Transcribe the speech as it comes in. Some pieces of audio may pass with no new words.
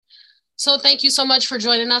So thank you so much for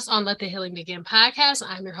joining us on Let the Healing Begin podcast.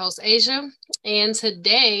 I'm your host, Asia. And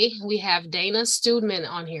today we have Dana Studman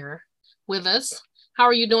on here with us. How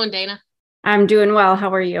are you doing, Dana? I'm doing well.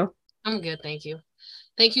 How are you? I'm good, thank you.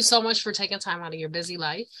 Thank you so much for taking time out of your busy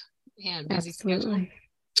life and busy schedule.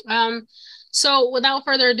 Absolutely. So without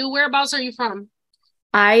further ado, whereabouts are you from?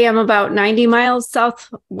 I am about 90 miles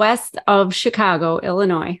southwest of Chicago,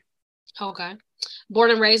 Illinois. Okay.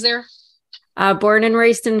 Born and raised there? Born and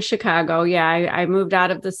raised in Chicago. Yeah, I moved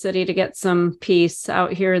out of the city to get some peace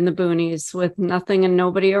out here in the boonies with nothing and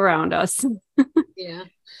nobody around us. Yeah.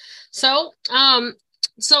 So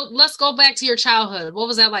let's go back to your childhood. What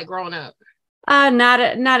was that like growing up?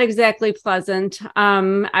 Not exactly pleasant.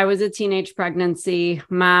 I was a teenage pregnancy.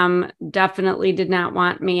 Mom definitely did not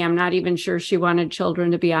want me. I'm not even sure she wanted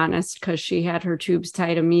children, to be honest, because she had her tubes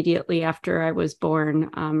tied immediately after I was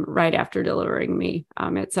born, right after delivering me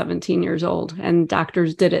at 17 years old. And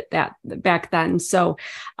doctors did it that back then. So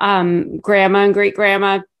grandma and great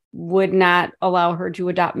grandma would not allow her to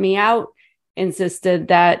adopt me out, insisted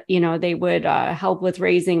that, they would help with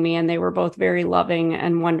raising me. And they were both very loving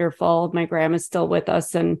and wonderful. My grandma's still with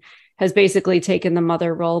us and has basically taken the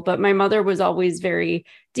mother role. But my mother was always very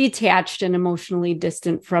detached and emotionally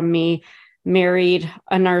distant from me, married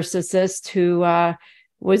a narcissist who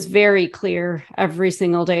was very clear every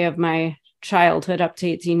single day of my childhood up to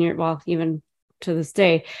 18 years, well, even to this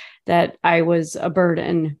day, that I was a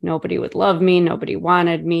burden. Nobody would love me. Nobody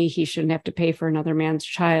wanted me. He shouldn't have to pay for another man's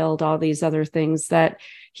child, all these other things that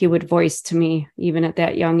he would voice to me, even at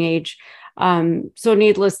that young age. So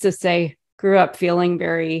needless to say, grew up feeling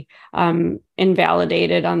very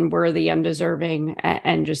invalidated, unworthy, undeserving,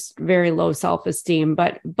 and just very low self-esteem.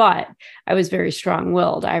 But I was very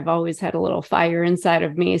strong-willed. I've always had a little fire inside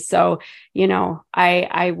of me. So,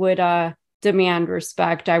 I would demand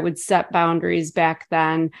respect. I would set boundaries back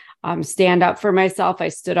then, stand up for myself. I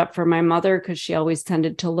stood up for my mother because she always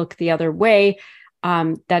tended to look the other way.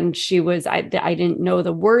 Then I didn't know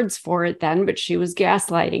the words for it then, but she was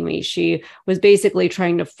gaslighting me. She was basically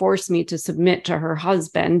trying to force me to submit to her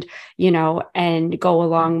husband, and go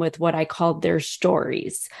along with what I called their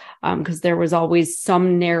stories. Because there was always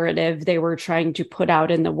some narrative they were trying to put out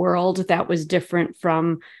in the world that was different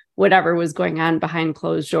from whatever was going on behind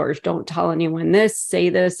closed doors. Don't tell anyone this, say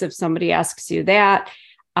this if somebody asks you that.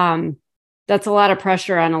 That's a lot of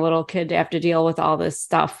pressure on a little kid to have to deal with all this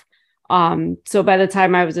stuff. So by the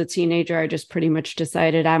time I was a teenager, I just pretty much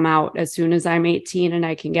decided I'm out. As soon as I'm 18 and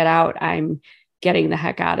I can get out, I'm getting the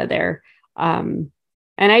heck out of there. And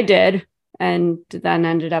I did, and then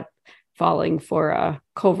ended up falling for a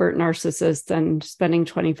covert narcissist and spending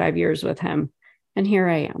 25 years with him. And here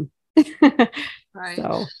I am.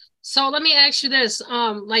 Right. So let me ask you this,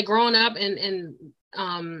 like growing up and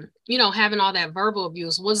having all that verbal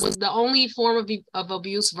abuse, was the only form of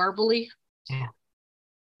abuse verbally?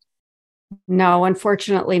 No,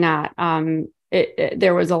 unfortunately not.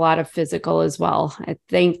 There was a lot of physical as well.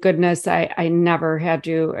 Thank goodness I never had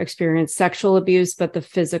to experience sexual abuse, but the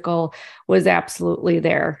physical was absolutely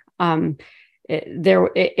there.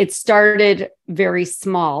 It started very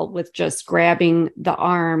small with just grabbing the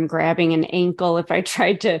arm, grabbing an ankle if I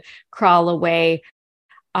tried to crawl away.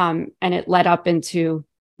 And it led up into,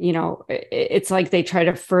 it's like they try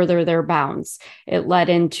to further their bounds. It led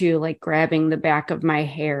into like grabbing the back of my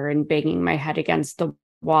hair and banging my head against the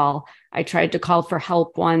wall. I tried to call for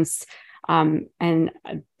help once, and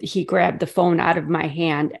he grabbed the phone out of my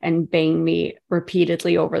hand and banged me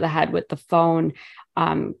repeatedly over the head with the phone.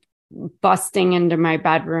 Busting into my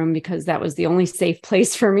bedroom, because that was the only safe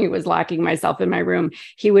place for me, was locking myself in my room.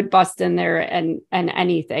 He would bust in there and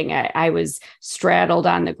anything. I was straddled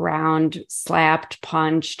on the ground, slapped,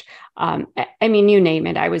 punched. You name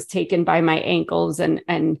it. I was taken by my ankles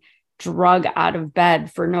and drug out of bed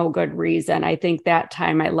for no good reason. I think that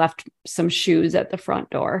time I left some shoes at the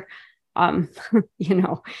front door. The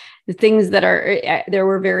things that there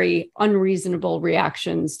were very unreasonable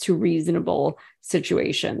reactions to reasonable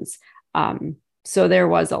situations. So there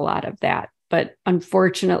was a lot of that, but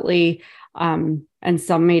unfortunately, and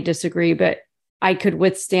some may disagree, but I could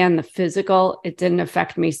withstand the physical. It didn't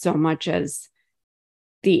affect me so much as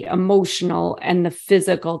the emotional and the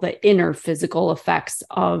physical, the inner physical effects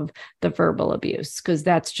of the verbal abuse, because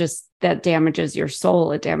that damages your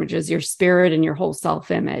soul. It damages your spirit and your whole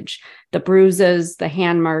self-image. The bruises, the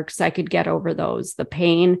hand marks, I could get over those. The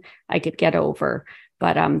pain, I could get over.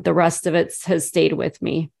 But the rest of it has stayed with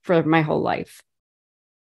me for my whole life.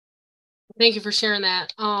 Thank you for sharing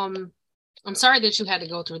that. I'm sorry that you had to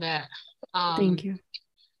go through that. Thank you.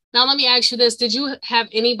 Now, let me ask you this. Did you have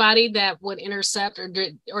anybody that would intercept, or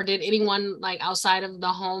did anyone like outside of the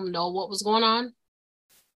home know what was going on?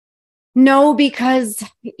 No, because,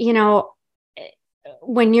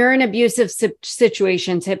 when you're in an abusive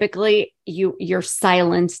situation, typically you're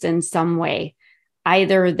silenced in some way.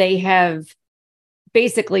 Either they have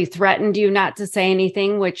basically threatened you not to say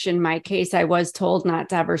anything, which in my case, I was told not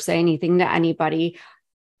to ever say anything to anybody,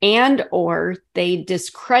 and or they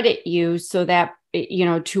discredit you so that,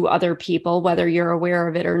 to other people, whether you're aware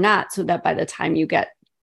of it or not, so that by the time you get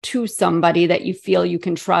to somebody that you feel you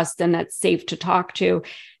can trust and that's safe to talk to,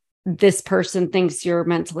 this person thinks you're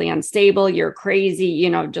mentally unstable, you're crazy,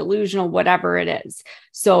 delusional, whatever it is.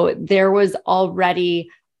 So there was already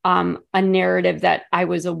a narrative that I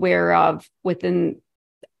was aware of within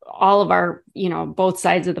all of our, both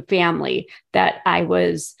sides of the family, that I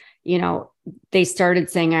was, they started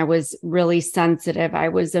saying I was really sensitive. I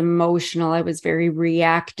was emotional. I was very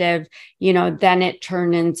reactive. Then it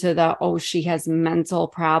turned into she has mental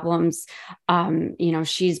problems.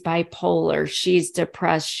 She's bipolar, she's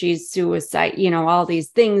depressed, she's suicide, all these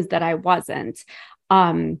things that I wasn't.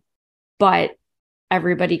 But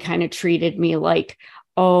everybody kind of treated me like,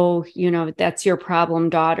 that's your problem,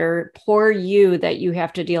 daughter. Poor you that you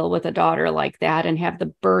have to deal with a daughter like that and have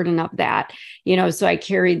the burden of that, so I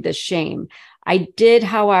carried the shame. I did,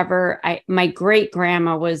 however, my great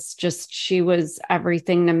grandma she was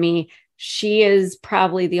everything to me. She is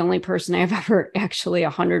probably the only person I've ever actually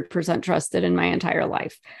 100% trusted in my entire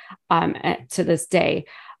life. To this day,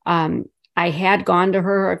 I had gone to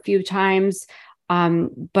her a few times,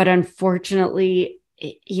 but unfortunately,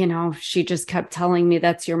 she just kept telling me,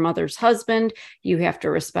 that's your mother's husband. You have to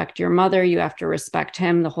respect your mother. You have to respect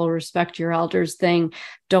him. The whole respect your elders thing.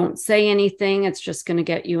 Don't say anything. It's just going to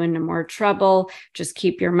get you into more trouble. Just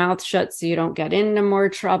keep your mouth shut so you don't get into more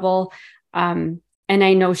trouble. And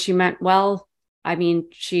I know she meant well. I mean,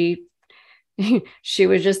 she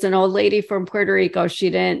was just an old lady from Puerto Rico. She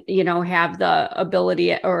didn't, have the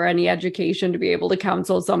ability or any education to be able to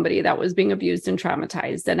counsel somebody that was being abused and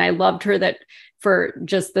traumatized. And I loved her that for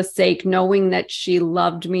just the sake, knowing that she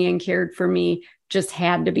loved me and cared for me just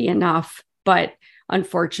had to be enough. But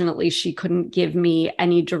unfortunately, she couldn't give me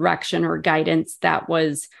any direction or guidance that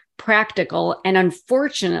was practical. And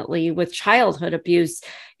unfortunately, with childhood abuse,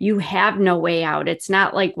 you have no way out. It's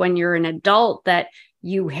not like when you're an adult that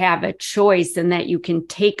you have a choice and that you can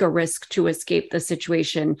take a risk to escape the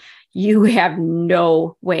situation. You have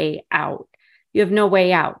no way out. You have no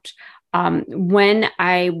way out. When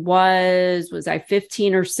I was I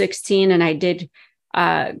 15 or 16, and I did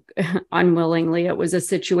unwillingly, it was a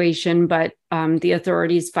situation, but the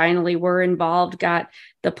authorities finally were involved, got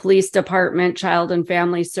the police department, child and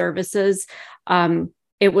family services.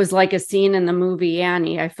 It was like a scene in the movie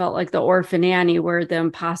Annie. I felt like the orphan Annie, where the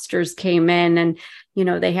imposters came in and,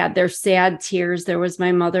 they had their sad tears. There was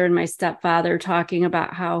my mother and my stepfather talking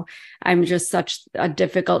about how I'm just such a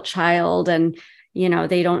difficult child, and,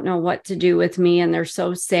 they don't know what to do with me, and they're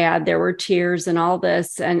so sad. There were tears and all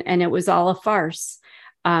this, and it was all a farce.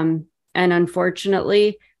 And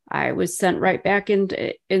unfortunately, I was sent right back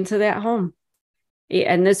into that home.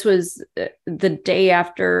 And this was the day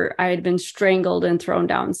after I had been strangled and thrown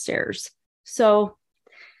downstairs. So,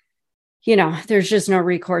 there's just no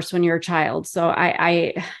recourse when you're a child. So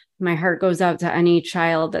my heart goes out to any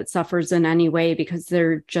child that suffers in any way, because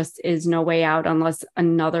there just is no way out unless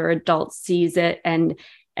another adult sees it. And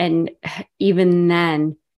even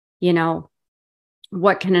then,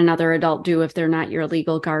 what can another adult do if they're not your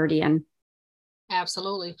legal guardian?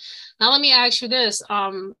 Absolutely. Now, let me ask you this.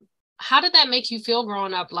 How did that make you feel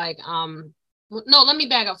growing up? No, let me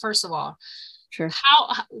back up first of all. Sure.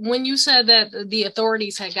 When you said that the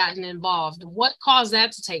authorities had gotten involved, what caused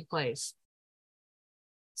that to take place?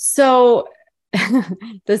 So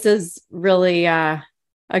this is really,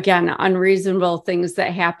 again, unreasonable things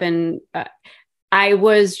that happen. I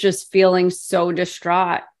was just feeling so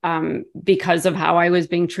distraught because of how I was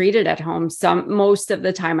being treated at home. Most of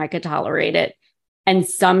the time I could tolerate it. And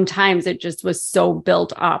sometimes it just was so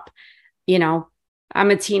built up. I'm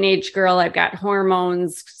a teenage girl. I've got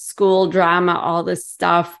hormones, school drama, all this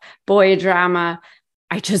stuff, boy drama.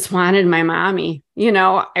 I just wanted my mommy.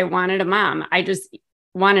 I wanted a mom. I just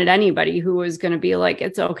wanted anybody who was going to be like,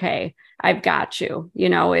 it's okay. I've got you.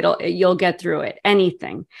 You'll get through it.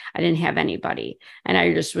 Anything. I didn't have anybody. And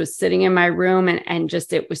I just was sitting in my room and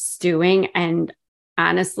just, it was stewing. And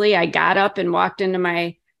honestly, I got up and walked into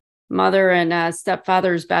my mother and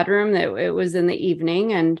stepfather's bedroom. It was in the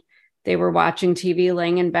evening, and they were watching TV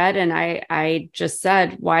laying in bed. And I just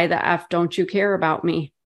said, why the F don't you care about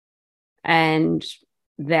me? And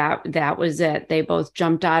that was it. They both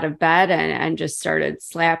jumped out of bed and just started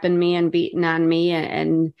slapping me and beating on me.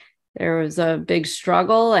 And there was a big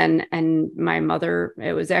struggle. And my mother,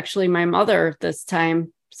 it was actually my mother this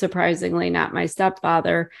time, surprisingly, not my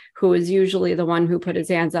stepfather, who was usually the one who put his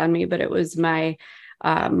hands on me, but it was my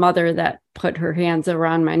mother that put her hands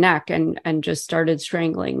around my neck and just started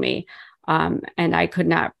strangling me. And I could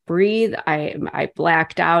not breathe. I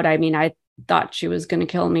blacked out. I mean, I thought she was going to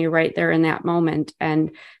kill me right there in that moment.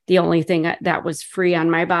 And the only thing that was free on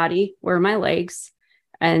my body were my legs.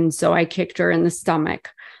 And so I kicked her in the stomach.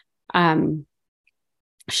 I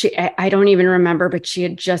don't even remember, but she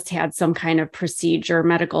had just had some kind of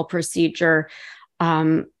medical procedure,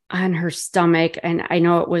 on her stomach. And I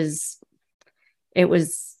know it was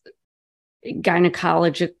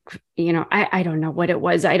gynecologic, I don't know what it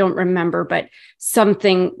was. I don't remember, but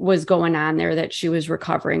something was going on there that she was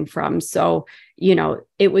recovering from. So,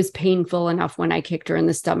 it was painful enough when I kicked her in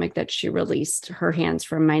the stomach that she released her hands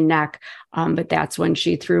from my neck. But that's when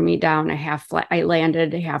she threw me down I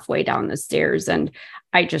landed halfway down the stairs and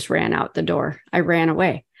I just ran out the door. I ran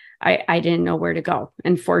away. I didn't know where to go.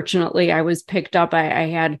 And fortunately, I was picked up. I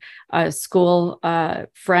had a school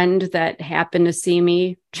friend that happened to see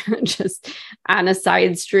me just on a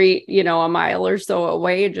side street, a mile or so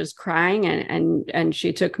away, just crying. And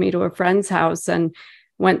she took me to a friend's house and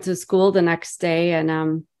went to school the next day.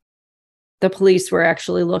 And the police were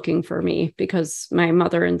actually looking for me because my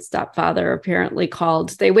mother and stepfather apparently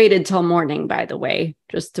called. They waited till morning, by the way,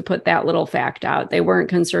 just to put that little fact out. They weren't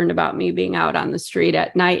concerned about me being out on the street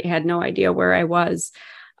at night, had no idea where I was.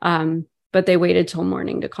 But they waited till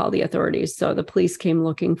morning to call the authorities. So the police came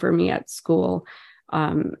looking for me at school.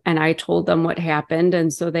 And I told them what happened.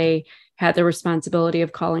 And so they had the responsibility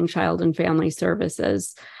of calling Child and Family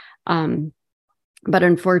Services. But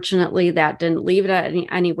unfortunately, that didn't leave it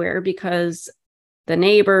anywhere because the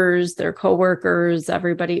neighbors, their coworkers,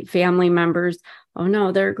 everybody, family members, oh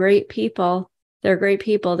no, they're great people. They're great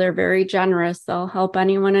people. They're very generous. They'll help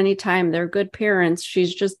anyone, anytime. They're good parents.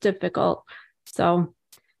 She's just difficult. So,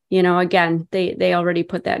 again, they already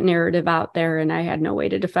put that narrative out there and I had no way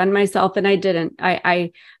to defend myself. And I didn't.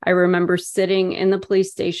 I remember sitting in the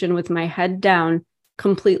police station with my head down,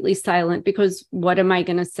 completely silent, because what am I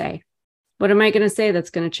going to say? What am I going to say that's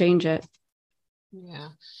going to change it? Yeah.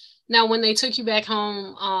 Now, when they took you back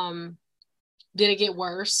home, did it get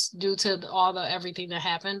worse due to everything that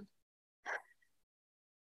happened?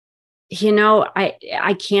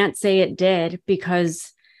 I can't say it did,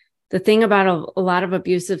 because the thing about a lot of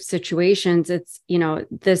abusive situations, it's,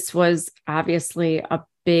 this was obviously a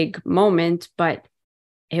big moment, but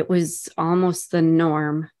it was almost the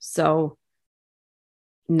norm. So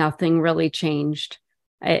nothing really changed.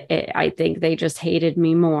 I think they just hated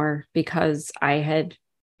me more because I had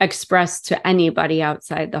expressed to anybody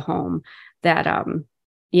outside the home that,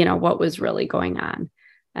 what was really going on.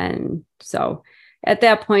 And so at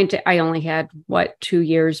that point, I only had 2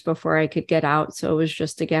 years before I could get out. So it was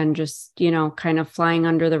just kind of flying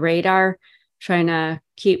under the radar, trying to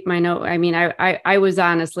keep my note. I mean, I was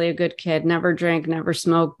honestly a good kid, never drank, never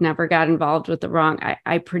smoked, never got involved with the wrong.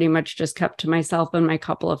 I pretty much just kept to myself and my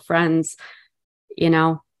couple of friends.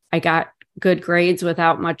 I got good grades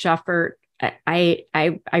without much effort.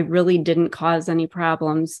 I really didn't cause any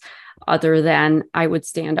problems other than I would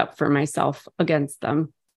stand up for myself against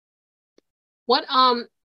them. What,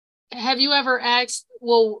 have you ever asked,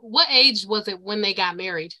 what age was it when they got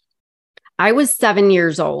married? I was 7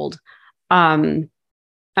 years old. I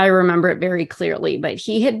remember it very clearly, but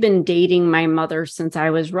he had been dating my mother since I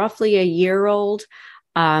was roughly a year old.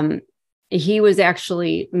 He was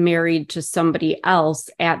actually married to somebody else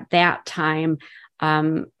at that time.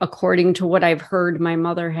 According to what I've heard, my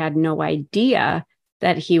mother had no idea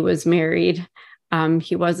that he was married.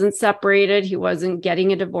 He wasn't separated. He wasn't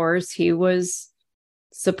getting a divorce. He was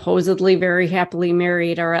supposedly very happily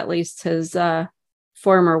married, or at least his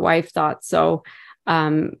former wife thought so.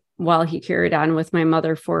 While he carried on with my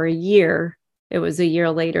mother for a year, it was a year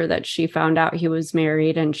later that she found out he was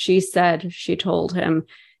married. And she said she told him,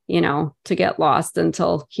 to get lost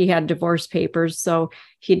until he had divorce papers. So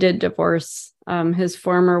he did divorce his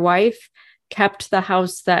former wife, kept the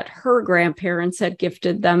house that her grandparents had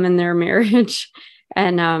gifted them in their marriage.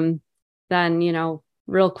 And then,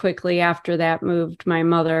 real quickly after that, moved my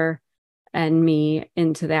mother and me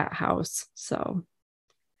into that house. So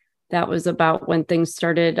that was about when things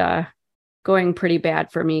started going pretty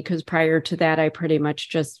bad for me, because prior to that, I pretty much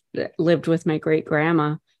just lived with my great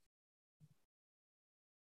grandma.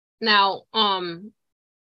 Now,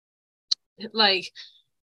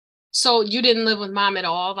 so you didn't live with mom at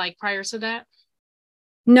all, prior to that?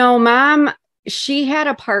 No, mom She had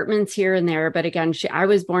apartments here and there, but again, I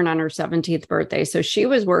was born on her 17th birthday. So she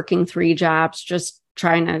was working 3 jobs, just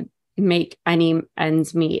trying to make any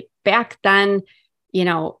ends meet. Back then,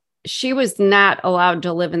 she was not allowed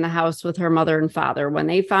to live in the house with her mother and father. When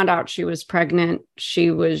they found out she was pregnant,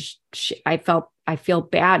 I feel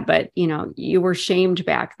bad, but you were shamed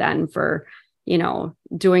back then for,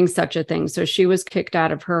 doing such a thing. So she was kicked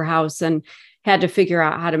out of her house and had to figure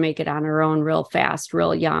out how to make it on her own real fast,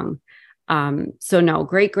 real young. So no,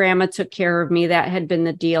 great grandma took care of me. That had been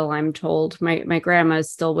the deal, I'm told. My grandma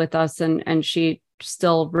is still with us, and she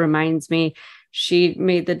still reminds me, she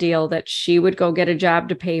made the deal that she would go get a job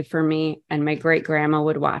to pay for me and my great grandma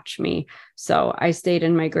would watch me. So I stayed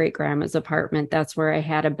in my great grandma's apartment. That's where I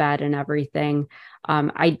had a bed and everything.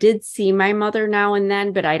 I did see my mother now and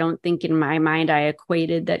then, but I don't think in my mind I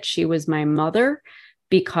equated that she was my mother,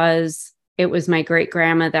 because it was my great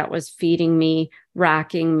grandma that was feeding me,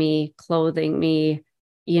 rocking me, clothing me.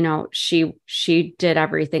 She did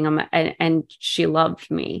everything, and she loved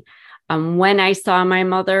me. When I saw my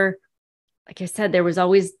mother, like I said, there was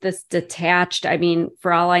always this detached. I mean,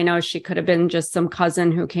 for all I know, she could have been just some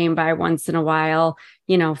cousin who came by once in a while.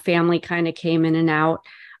 Family kind of came in and out.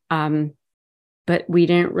 But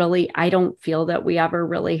I don't feel that we ever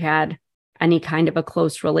really had any kind of a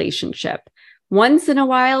close relationship. Once in a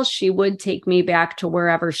while, she would take me back to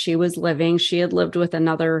wherever she was living. She had lived with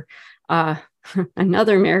another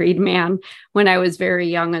married man when I was very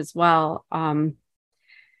young as well.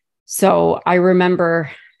 So I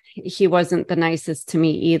remember he wasn't the nicest to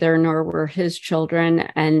me either, nor were his children.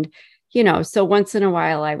 And, so once in a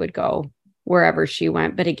while I would go wherever she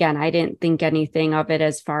went. But again, I didn't think anything of it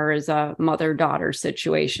as far as a mother-daughter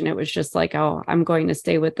situation. It was just like, oh, I'm going to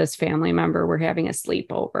stay with this family member. We're having a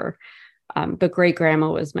sleepover. But great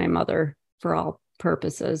grandma was my mother for all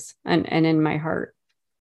purposes and in my heart.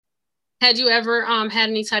 Had you ever had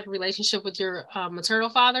any type of relationship with your maternal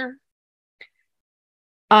father?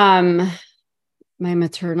 My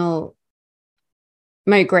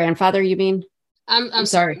grandfather, you mean? I'm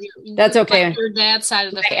sorry. That's okay. Like your dad's side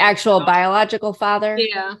of the family. Actual biological father?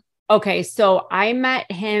 Yeah. Okay. So I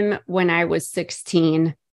met him when I was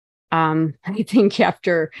 16. I think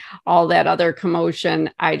after all that other commotion,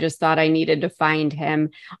 I just thought I needed to find him.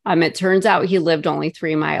 It turns out he lived only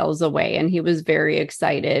 3 miles away, and he was very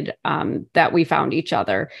excited that we found each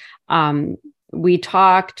other. We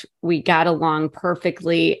talked, we got along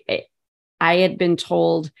perfectly. I had been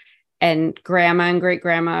told, and grandma and great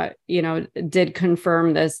grandma, did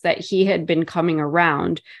confirm this, that he had been coming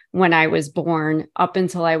around when I was born up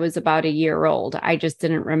until I was about a year old. I just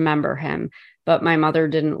didn't remember him. But my mother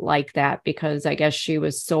didn't like that, because I guess she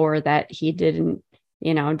was sore that he didn't,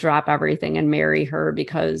 drop everything and marry her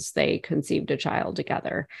because they conceived a child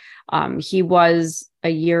together. He was a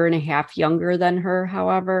year and a half younger than her,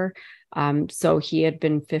 however. So he had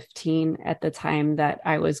been 15 at the time that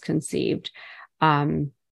I was conceived.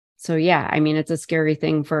 So yeah, I mean, it's a scary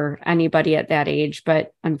thing for anybody at that age,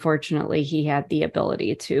 but unfortunately he had the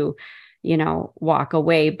ability to, walk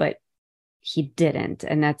away, but he didn't.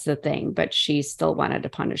 And that's the thing, but she still wanted to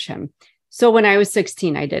punish him. So when I was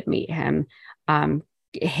 16, I did meet him,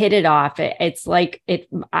 hit it off.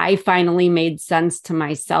 I finally made sense to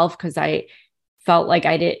myself, because I felt like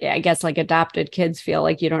I guess like adopted kids feel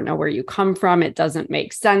like you don't know where you come from. It doesn't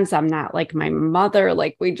make sense. I'm not like my mother.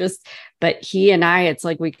 But he and I, it's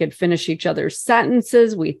like we could finish each other's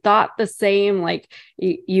sentences. We thought the same. Like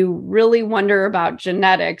you really wonder about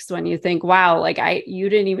genetics when you think, wow, like you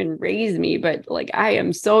didn't even raise me, but like, I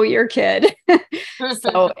am so your kid.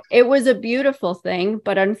 So it was a beautiful thing.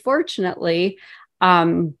 But unfortunately,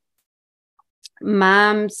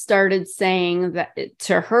 Mom started saying that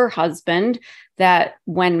to her husband, that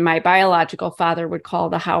when my biological father would call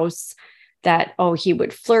the house, that, he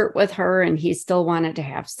would flirt with her and he still wanted to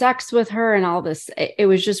have sex with her and all this. It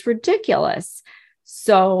was just ridiculous.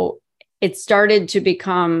 So it started to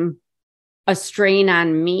become a strain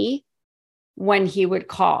on me when he would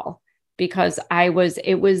call, because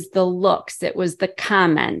it was the looks, it was the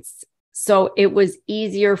comments. So it was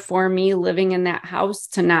easier for me living in that house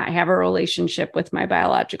to not have a relationship with my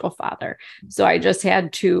biological father. So I just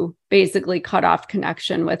had to basically cut off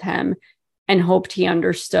connection with him and hoped he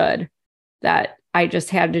understood that I just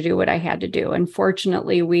had to do what I had to do. And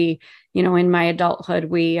fortunately, we, in my adulthood,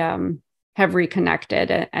 we have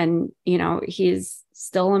reconnected, and, he's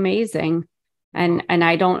still amazing. And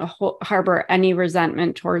I don't harbor any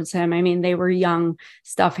resentment towards him. I mean, they were young,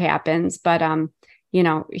 stuff happens, but,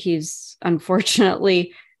 he's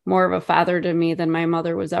unfortunately more of a father to me than my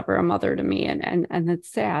mother was ever a mother to me. And it's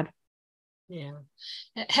sad.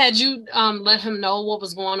 Yeah. Had you let him know what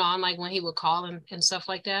was going on, like when he would call and stuff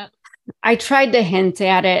like that? I tried to hint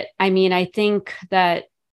at it. I mean, I think that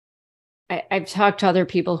I've talked to other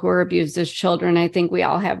people who were abused as children. I think we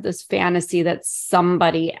all have this fantasy that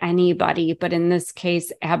somebody, anybody, but in this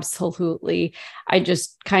case, absolutely. I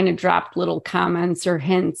just kind of dropped little comments or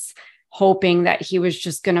hints, hoping that he was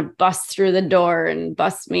just going to bust through the door and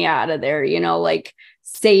bust me out of there, like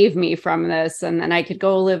save me from this. And then I could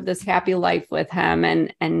go live this happy life with him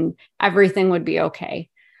and everything would be okay.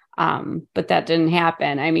 But that didn't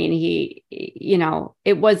happen. I mean, he,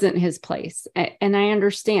 it wasn't his place. And I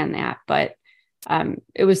understand that, but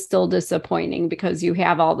it was still disappointing because you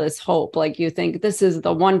have all this hope. Like you think this is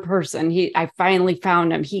the one person I finally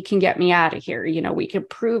found him. He can get me out of here. We can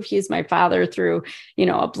prove he's my father through,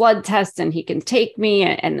 a blood test and he can take me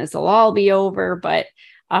and this will all be over. But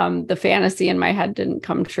the fantasy in my head didn't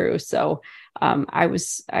come true. So I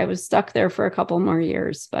was stuck there for a couple more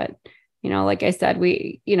years, but like I said,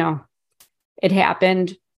 it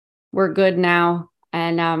happened. We're good now.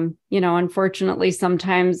 And, unfortunately,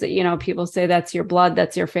 sometimes, people say that's your blood,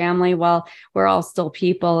 that's your family. Well, we're all still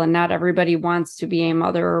people and not everybody wants to be a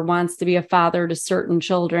mother or wants to be a father to certain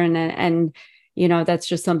children. And that's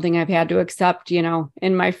just something I've had to accept, in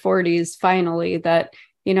my 40s, finally, that,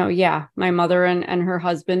 my mother and her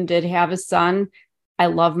husband did have a son. I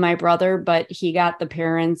love my brother, but he got the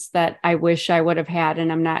parents that I wish I would have had.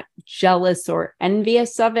 And I'm not jealous or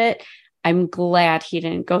envious of it. I'm glad he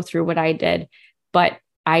didn't go through what I did, but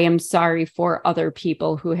I am sorry for other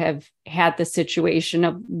people who have had the situation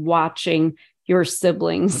of watching your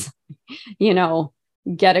siblings,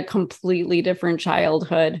 get a completely different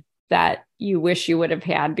childhood that you wish you would have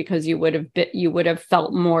had because you would have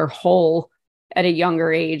felt more whole at a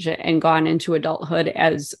younger age and gone into adulthood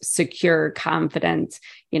as secure, confident,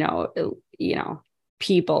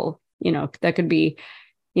 people, that could be,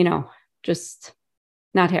 just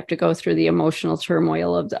not have to go through the emotional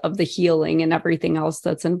turmoil of the healing and everything else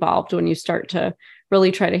that's involved when you start to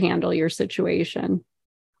really try to handle your situation.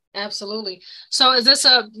 Absolutely. So is this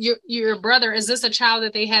your brother, is this a child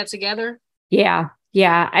that they had together? Yeah.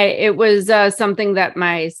 Yeah. It was something that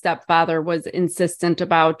my stepfather was insistent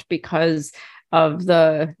about because of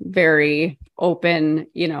the very open,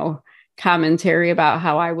 commentary about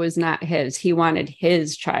how I was not his. He wanted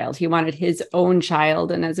his child. He wanted his own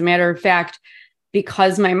child. And as a matter of fact,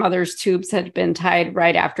 because my mother's tubes had been tied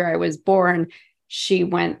right after I was born, she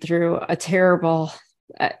went through a terrible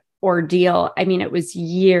ordeal. I mean, it was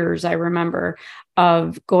years, I remember,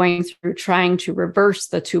 of going through trying to reverse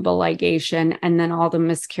the tubal ligation and then all the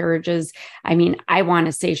miscarriages. I mean, I want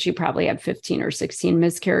to say she probably had 15 or 16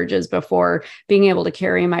 miscarriages before being able to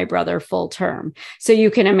carry my brother full term. So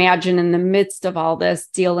you can imagine in the midst of all this,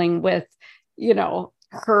 dealing with,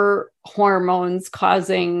 her hormones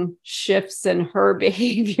causing shifts in her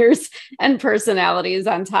behaviors and personalities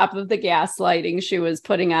on top of the gaslighting she was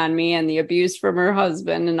putting on me and the abuse from her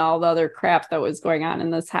husband and all the other crap that was going on in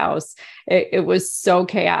this house. It was so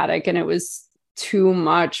chaotic and it was too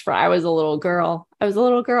much I was a little girl.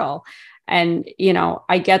 And,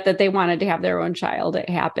 I get that they wanted to have their own child. It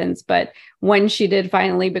happens. But when she did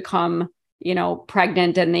finally become,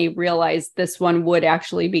 pregnant and they realized this one would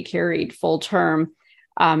actually be carried full term,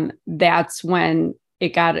 that's when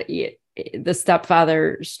the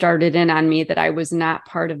stepfather started in on me that I was not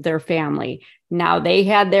part of their family. Now they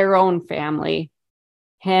had their own family,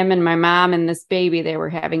 him and my mom and this baby they were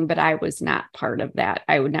having, but I was not part of that.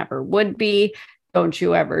 I never would be. Don't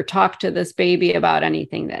you ever talk to this baby about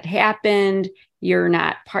anything that happened. You're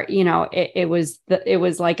not part, it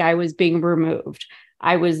was like I was being removed.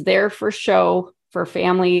 I was there for show, for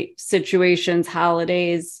family situations,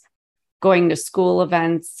 holidays, going to school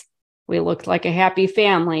events. We looked like a happy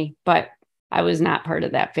family, but I was not part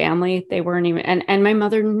of that family. They weren't even, and my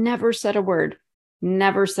mother never said a word.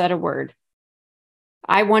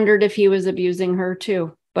 I wondered if he was abusing her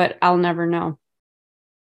too, but I'll never know.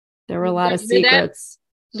 There were a lot of secrets.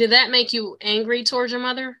 Did that make you angry towards your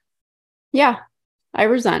mother? Yeah, I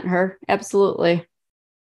resent her. Absolutely.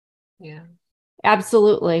 Yeah.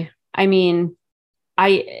 Absolutely. I mean,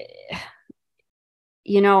 I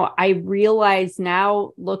realize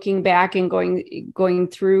now, looking back and going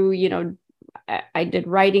through, I did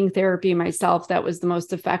writing therapy myself. That was the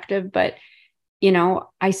most effective, but,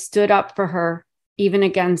 I stood up for her, even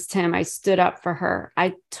against him. I stood up for her.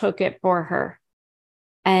 I took it for her.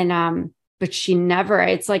 And, but she never,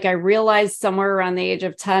 it's like, I realized somewhere around the age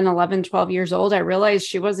of 10, 11, 12 years old, I realized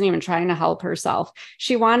she wasn't even trying to help herself.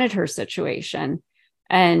 She wanted her situation.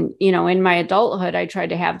 And, in my adulthood, I tried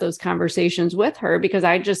to have those conversations with her because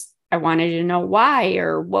I wanted to know why,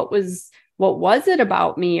 or what was what was it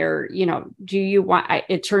about me? Or,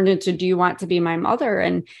 it turned into, do you want to be my mother?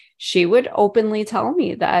 And she would openly tell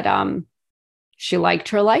me that, she liked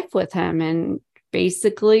her life with him. And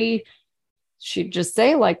basically she'd just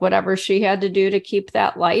say, like, whatever she had to do to keep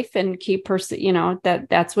that life and keep her,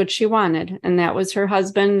 that's what she wanted. And that was her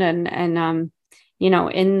husband. And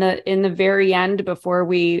in the very end, before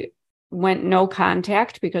we went no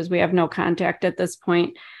contact, because we have no contact at this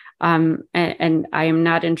point. And I am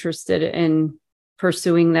not interested in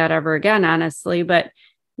pursuing that ever again, honestly. But,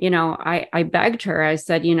 I begged her, I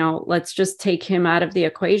said, let's just take him out of the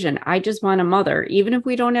equation. I just want a mother. Even if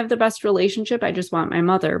we don't have the best relationship, I just want my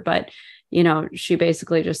mother. But, she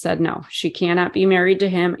basically just said, no, she cannot be married to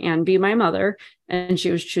him and be my mother. And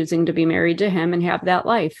she was choosing to be married to him and have that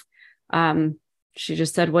life. She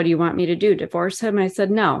just said, what do you want me to do? Divorce him? I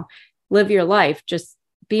said, no, live your life. Just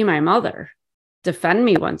be my mother. Defend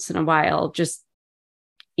me once in a while. Just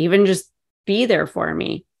be there for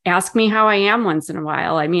me. Ask me how I am once in a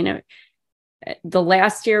while. I mean, the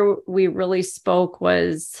last year we really spoke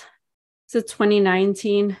was it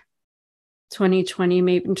 2019, 2020,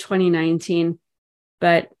 maybe 2019.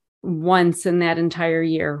 But once in that entire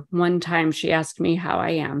year, one time she asked me how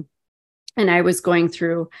I am. And I was going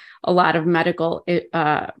through a lot of medical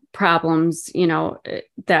problems,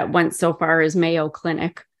 that went so far as Mayo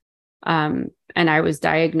Clinic. And I was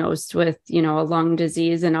diagnosed with, a lung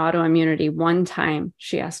disease and autoimmunity. One time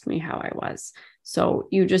she asked me how I was. So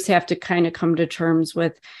you just have to kind of come to terms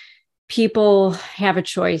with people have a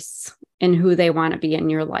choice in who they want to be in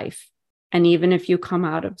your life. And even if you come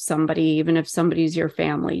out of somebody, even if somebody's your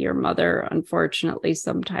family, your mother, unfortunately,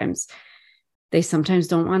 they sometimes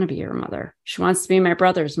don't want to be your mother. She wants to be my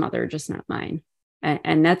brother's mother, just not mine.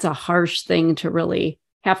 And that's a harsh thing to really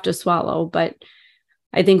have to swallow. But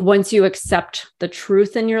I think once you accept the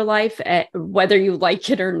truth in your life, whether you like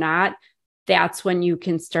it or not, that's when you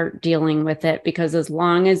can start dealing with it. Because as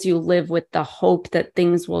long as you live with the hope that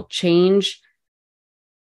things will change,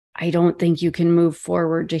 I don't think you can move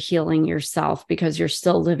forward to healing yourself, because you're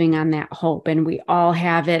still living on that hope. And we all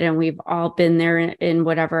have it, and we've all been there in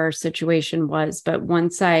whatever our situation was. But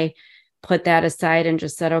once I put that aside and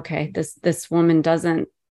just said, okay, this woman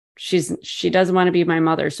she doesn't want to be my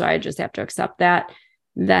mother, so I just have to accept that.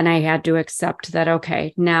 Then I had to accept that,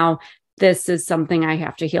 okay, now this is something I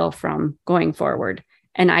have to heal from going forward.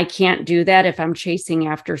 And I can't do that if I'm chasing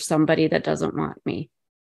after somebody that doesn't want me.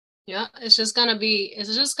 Yeah, it's gonna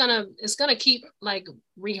keep like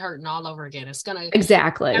rehurting all over again. It's gonna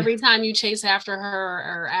exactly every time you chase after her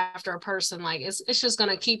or after a person, like it's just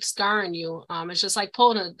gonna keep scarring you. It's just like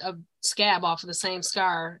pulling a scab off of the same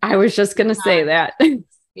scar. I was just gonna say that.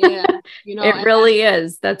 Yeah, it really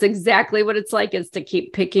is. That's exactly what it's like, is to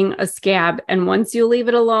keep picking a scab. And once you leave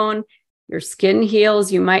it alone, your skin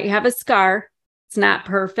heals. You might have a scar. It's not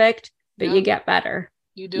perfect, but you get better.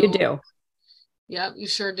 You do. You do. Yep, you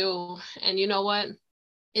sure do. And you know what?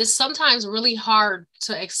 It's sometimes really hard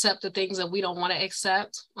to accept the things that we don't want to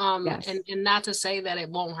accept. Yes. And not to say that it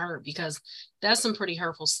won't hurt, because that's some pretty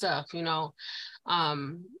hurtful stuff,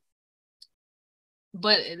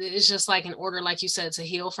 but it's just like, in order, like you said, to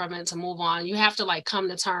heal from it, to move on, you have to like come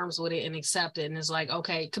to terms with it and accept it. And it's like,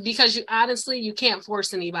 okay, because you can't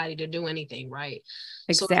force anybody to do anything, right?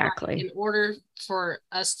 Exactly. So in order for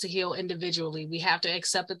us to heal individually, we have to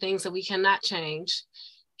accept the things that we cannot change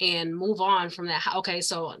and move on from that. Okay,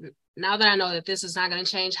 so now that I know that this is not going to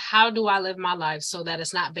change, how do I live my life so that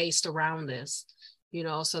it's not based around this,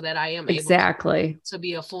 so that I am able to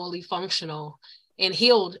be a fully functional and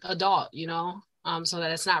healed adult, so that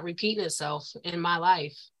it's not repeating itself in my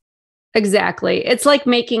life. Exactly. It's like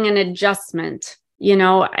making an adjustment.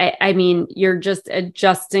 I mean, you're just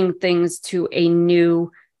adjusting things to a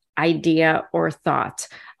new idea or thought,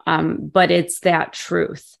 but it's that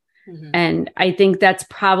truth. Mm-hmm. And I think that's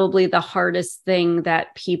probably the hardest thing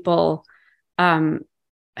that people have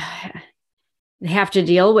to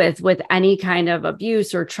deal with any kind of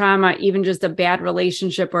abuse or trauma, even just a bad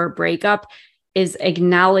relationship or a breakup, is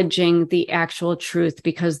acknowledging the actual truth,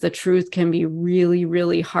 because the truth can be really,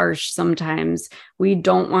 really harsh. Sometimes we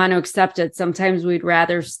don't want to accept it. Sometimes we'd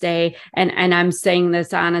rather stay. And I'm saying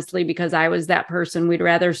this honestly, because I was that person. We'd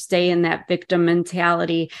rather stay in that victim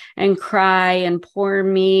mentality and cry and poor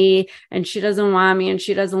me, and she doesn't want me and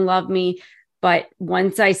she doesn't love me. But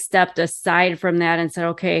once I stepped aside from that and said,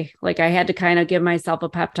 okay, like I had to kind of give myself a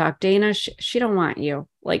pep talk, Dana, she don't want you.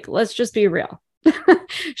 Like, let's just be real.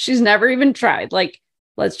 She's never even tried. Like,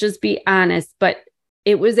 let's just be honest. But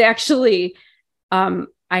it was actually, I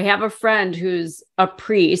have a friend who's a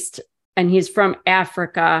priest, and he's from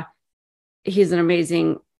Africa. He's an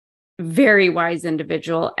amazing, very wise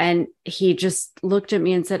individual. And he just looked at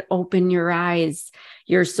me and said, open your eyes.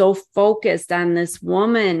 You're so focused on this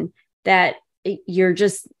woman that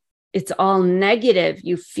it's all negative.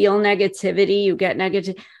 You feel negativity, you get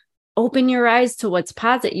negative. Open your eyes to what's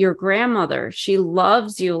positive. Your grandmother, she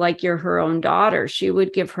loves you like you're her own daughter. She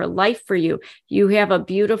would give her life for you. You have a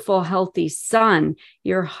beautiful, healthy son.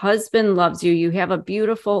 Your husband loves you. You have a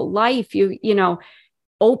beautiful life. You know,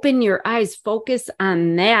 open your eyes, focus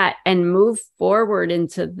on that and move forward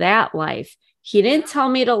into that life. He didn't tell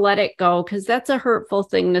me to let it go, because that's a hurtful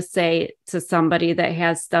thing to say to somebody that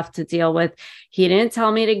has stuff to deal with. He didn't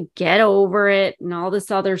tell me to get over it and all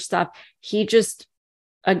this other stuff. He just,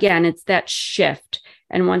 again, it's that shift.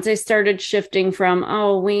 And once I started shifting from,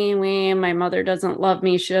 oh, my mother doesn't love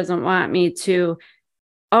me, she doesn't want me, to,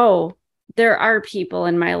 oh, there are people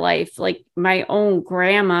in my life, like my own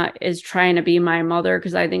grandma is trying to be my mother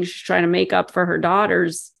because I think she's trying to make up for her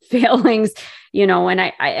daughter's failings, you know, and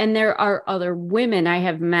and there are other women I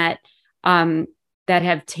have met that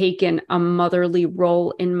have taken a motherly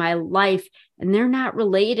role in my life, and they're not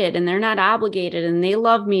related and they're not obligated and they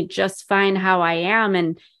love me just fine how I am.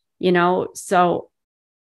 And, you know, so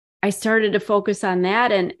I started to focus on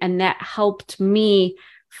that, and that helped me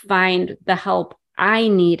find the help I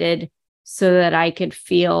needed so that I could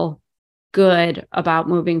feel good about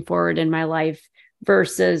moving forward in my life,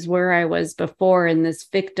 versus where I was before in this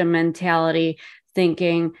victim mentality,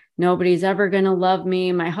 thinking nobody's ever going to love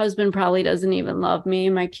me. My husband probably doesn't even love me.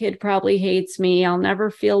 My kid probably hates me. I'll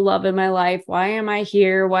never feel love in my life. Why am I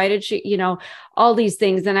here? Why did she, you know, all these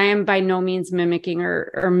things. And I am by no means mimicking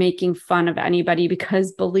or making fun of anybody,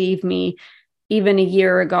 because believe me, even a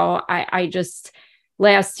year ago,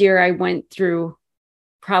 last year I went through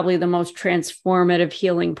probably the most transformative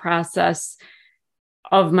healing process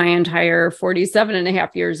of my entire 47 and a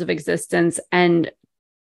half years of existence. And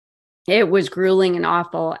it was grueling and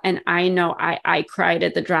awful. And I know I cried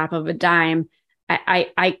at the drop of a dime.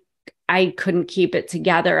 I couldn't keep it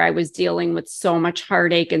together. I was dealing with so much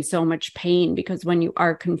heartache and so much pain, because when you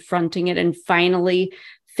are confronting it and finally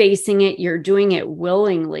facing it, you're doing it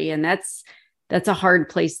willingly. And that's a hard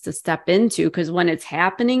place to step into, because when it's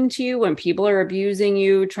happening to you, when people are abusing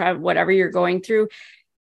you, whatever you're going through,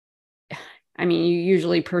 I mean, you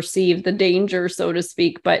usually perceive the danger, so to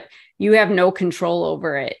speak, but you have no control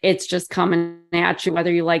over it. It's just coming at you,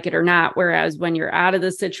 whether you like it or not. Whereas when you're out of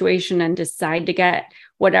the situation and decide to get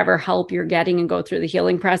whatever help you're getting and go through the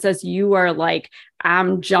healing process, you are like,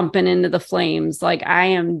 I'm jumping into the flames. Like I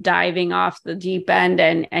am diving off the deep end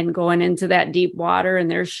and going into that deep water,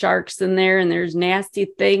 and there's sharks in there and there's nasty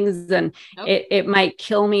things. And it might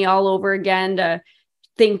kill me all over again to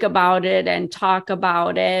think about it and talk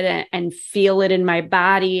about it and feel it in my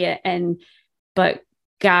body. But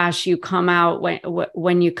gosh, you come out,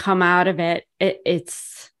 when you come out of it,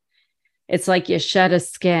 it's like you shed a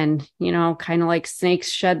skin, you know, kind of like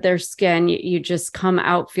snakes shed their skin. You just come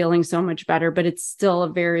out feeling so much better, but it's still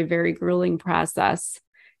a very, very grueling process.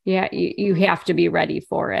 Yeah. You have to be ready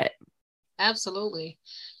for it. Absolutely.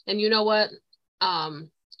 And you know what?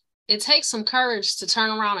 It takes some courage to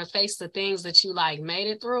turn around and face the things that you like made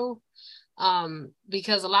it through.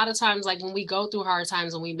 Because a lot of times, like when we go through hard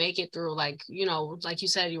times and we make it through, like, you know, like you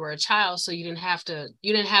said, you were a child, so you didn't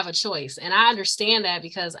have a choice. And I understand that,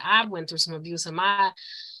 because I went through some abuse in my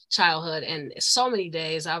childhood, and so many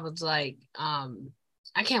days I was like,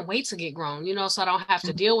 I can't wait to get grown, you know, so I don't have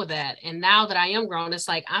to deal with that. And now that I am grown, it's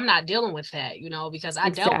like, I'm not dealing with that, you know, because I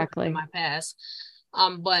dealt with it in my past.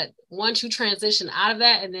 But once you transition out of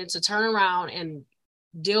that, and then to turn around and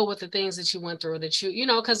deal with the things that you went through, that you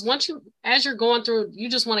know, because as you're going through, you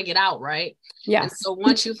just want to get out, right? Yeah. And so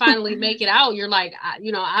once you finally make it out, you're like, I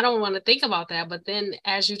don't want to think about that. But then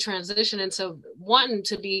as you transition into wanting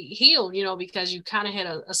to be healed, you know, because you kind of hit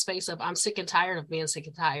a space of, I'm sick and tired of being sick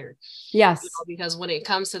and tired. Yes. You know, because when it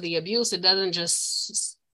comes to the abuse, it doesn't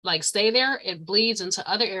just like stay there. It bleeds into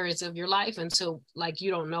other areas of your life until like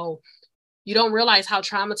you don't realize how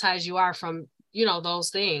traumatized you are from, you know,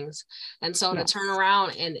 those things. And so to turn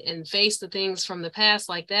around and face the things from the past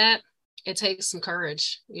like that, it takes some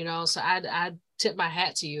courage, you know. So I tip my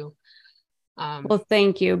hat to you. Well,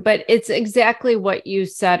 thank you. But it's exactly what you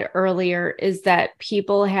said earlier, is that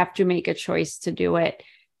people have to make a choice to do it.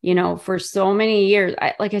 You know, for so many years,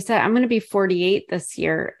 like I said, I'm going to be 48 this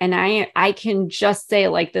year. And I can just say,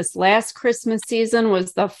 like, this last Christmas season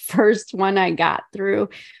was the first one I got through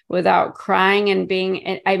without crying and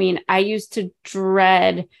I mean, I used to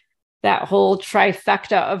dread that whole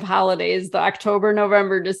trifecta of holidays, the October,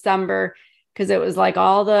 November, December, because it was like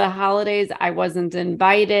all the holidays I wasn't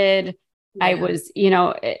invited. I Yeah. was,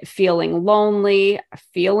 feeling lonely,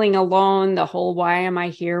 feeling alone, the whole, why am I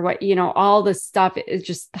here? What, all the stuff. It's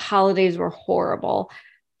just, the holidays were horrible,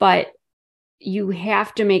 but you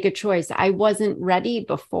have to make a choice. I wasn't ready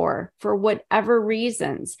before for whatever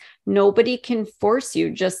reasons. Nobody can force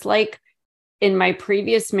you. Just like in my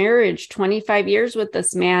previous marriage, 25 years with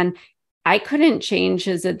this man, I couldn't change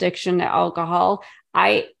his addiction to alcohol.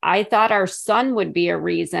 I thought our son would be a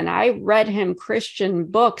reason. I read him Christian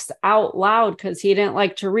books out loud because he didn't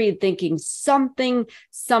like to read, thinking something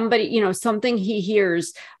he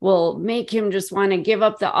hears will make him just want to give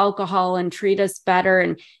up the alcohol and treat us better.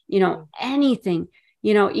 And, anything,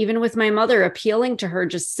 even with my mother, appealing to her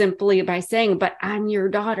just simply by saying, but I'm your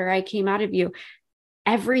daughter. I came out of you.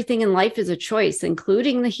 Everything in life is a choice,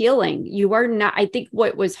 including the healing. You are not, I think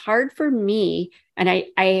what was hard for me, and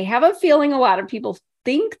I have a feeling a lot of people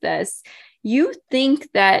think this, you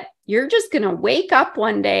think that you're just going to wake up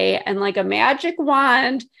one day and like a magic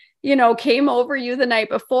wand, came over you the night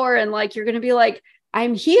before. And like, you're going to be like,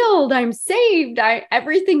 I'm healed, I'm saved,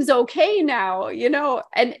 everything's okay now,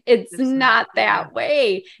 and it's not that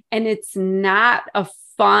way. And it's not a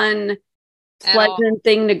fun, pleasant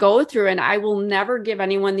thing to go through. And I will never give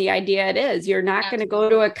anyone the idea it is. You're not going to go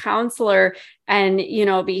to a counselor and,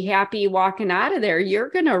 be happy walking out of there.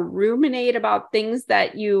 You're going to ruminate about things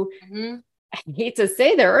that I hate to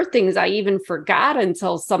say, there are things I even forgot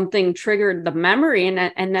until something triggered the memory. And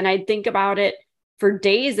then I'd think about it for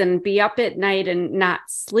days and be up at night and not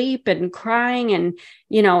sleep and crying. And,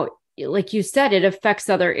 like you said, it affects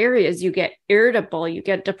other areas. You get irritable, you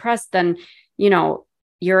get depressed, then,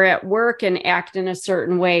 you're at work and act in a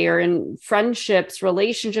certain way, or in friendships,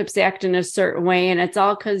 relationships act in a certain way. And it's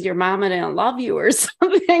all because your mama didn't love you or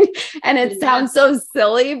something. And it sounds so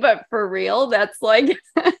silly, but for real, that's like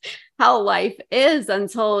how life is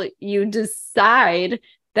until you decide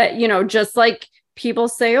that, just like people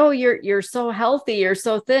say, oh, you're so healthy, you're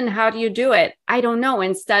so thin. How do you do it? I don't know.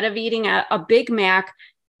 Instead of eating a Big Mac,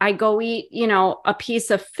 I go eat, a piece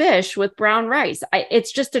of fish with brown rice.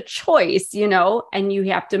 It's just a choice, and you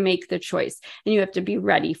have to make the choice and you have to be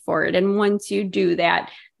ready for it. And once you do that,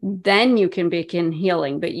 then you can begin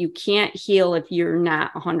healing, but you can't heal if you're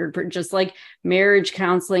not 100%, just like marriage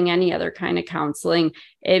counseling, any other kind of counseling.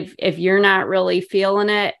 If you're not really feeling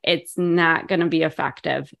it, it's not going to be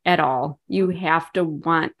effective at all. You have to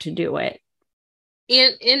want to do it.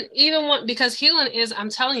 And even one, because healing is, I'm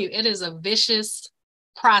telling you, it is a vicious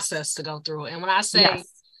process to go through. And when I say, yes.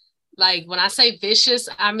 when I say vicious,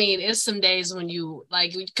 I mean, it's some days when you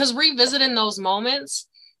because revisiting those moments,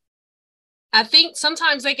 I think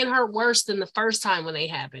sometimes they can hurt worse than the first time when they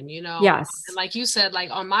happen, Yes. And like you said, like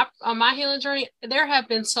on my healing journey, there have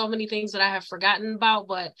been so many things that I have forgotten about,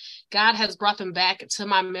 but God has brought them back to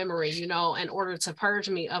my memory, in order to purge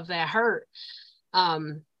me of that hurt.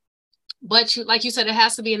 But like you said, it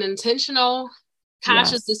has to be an intentional,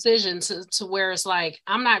 conscious decision to where it's like,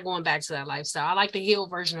 I'm not going back to that lifestyle. I like the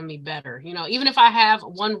healed version of me better, even if I have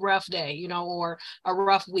one rough day, or a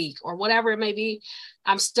rough week or whatever it may be,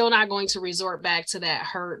 I'm still not going to resort back to that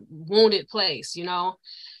hurt, wounded place,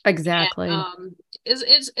 Exactly. And,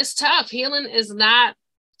 it's tough. Healing is not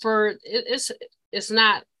for, it's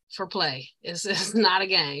not for play. It's not a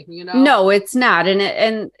game, No, it's not.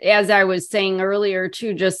 And as I was saying earlier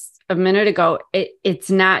too, just a minute ago, it's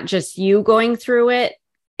not just you going through it.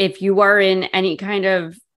 If you are in any kind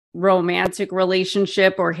of romantic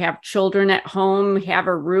relationship or have children at home, have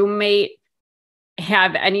a roommate,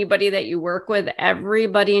 have anybody that you work with,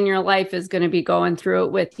 everybody in your life is going to be going through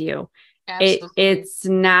it with you. It's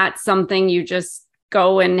not something you just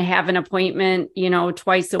go and have an appointment,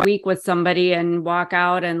 twice a week with somebody and walk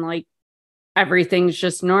out and like everything's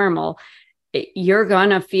just normal. You're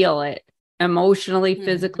going to feel it emotionally,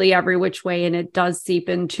 physically, every which way. And it does seep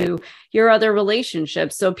into your other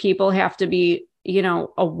relationships. So people have to be,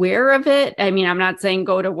 aware of it. I mean, I'm not saying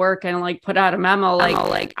go to work and like put out a memo,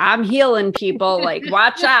 like I'm healing people, like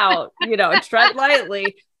watch out, tread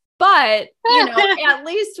lightly. But, at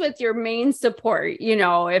least with your main support,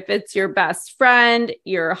 if it's your best friend,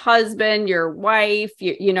 your husband, your wife,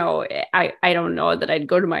 I don't know that I'd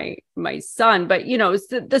go to my son, but,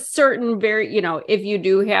 the certain very, if you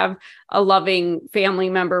do have a loving family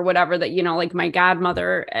member, whatever that, like my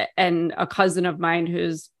godmother and a cousin of mine,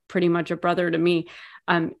 who's pretty much a brother to me,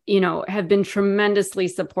 have been tremendously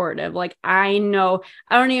supportive. Like, I know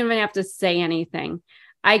I don't even have to say anything.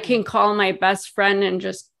 I can call my best friend and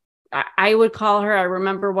just, I would call her. I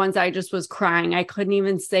remember once I just was crying. I couldn't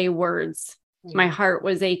even say words. My heart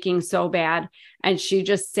was aching so bad. And she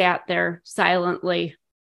just sat there silently,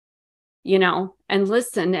 and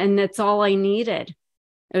listened. And that's all I needed.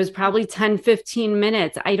 It was probably 10, 15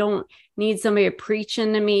 minutes. I don't need somebody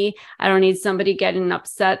preaching to me. I don't need somebody getting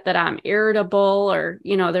upset that I'm irritable, or,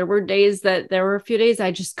 there were a few days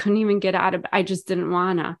I just couldn't even get out of, I just didn't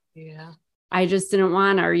wanna. Yeah. I just didn't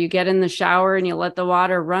wanna. Or you get in the shower and you let the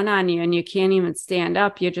water run on you and you can't even stand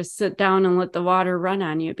up. You just sit down and let the water run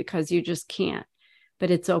on you because you just can't.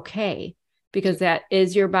 But it's okay, because that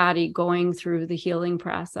is your body going through the healing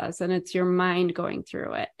process, and it's your mind going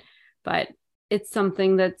through it. But it's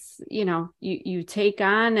something that's, you take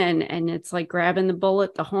on, and it's like grabbing the bull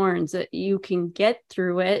at the horns. That you can get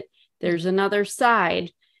through it. There's another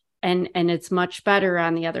side, and it's much better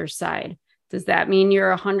on the other side. Does that mean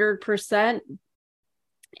you're 100%?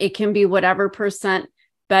 It can be whatever percent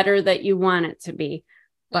better that you want it to be.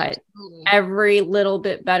 But every little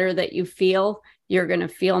bit better that you feel, you're going to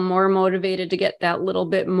feel more motivated to get that little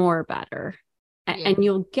bit more better. And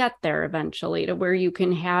you'll get there eventually to where you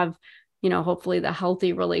can have, hopefully the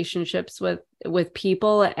healthy relationships with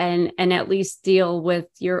people, and at least deal with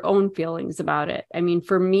your own feelings about it. I mean,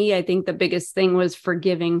 for me, I think the biggest thing was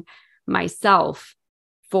forgiving myself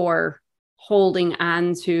for holding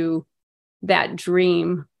on to that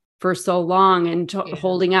dream for so long, and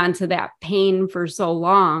holding on to that pain for so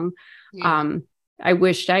long. I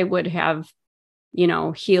wished I would have,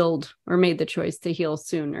 healed, or made the choice to heal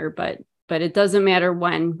sooner, but it doesn't matter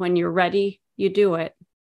when you're ready, you do it.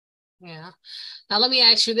 Yeah. Now let me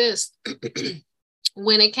ask you this.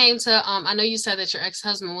 When it came to, I know you said that your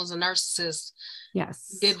ex-husband was a narcissist.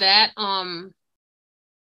 Yes. Did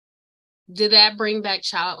that bring back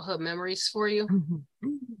childhood memories for you?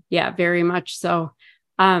 Yeah, very much so.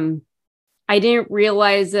 I didn't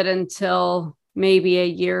realize it until maybe a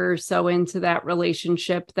year or so into that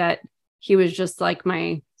relationship that he was just like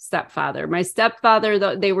my stepfather. My stepfather,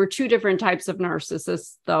 though, they were two different types of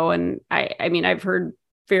narcissists, though. And I mean, I've heard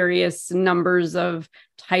various numbers of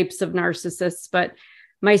types of narcissists, but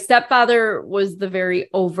my stepfather was the very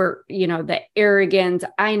overt, the arrogant,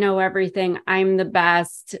 I know everything, I'm the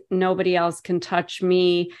best, nobody else can touch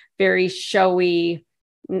me, very showy,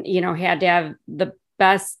 had to have the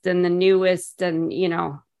best and the newest, and,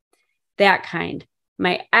 that kind.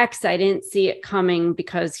 My ex, I didn't see it coming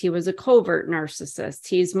because he was a covert narcissist.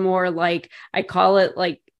 He's more like, I call it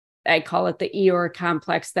the Eeyore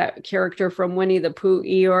complex, that character from Winnie the Pooh,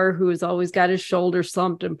 Eeyore, who's always got his shoulder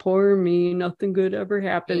slumped and poor me, nothing good ever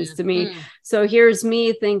happens to me. So here's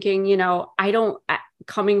me thinking,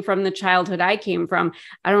 coming from the childhood I came from,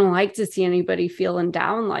 I don't like to see anybody feeling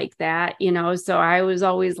down like that, so I was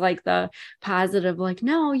always like the positive, like,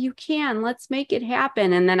 no, you can, let's make it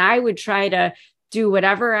happen. And then I would try to do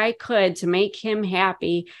whatever I could to make him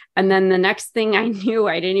happy. And then the next thing I knew,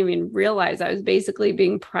 I didn't even realize I was basically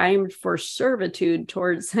being primed for servitude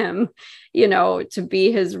towards him, to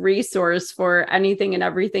be his resource for anything and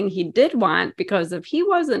everything he did want, because if he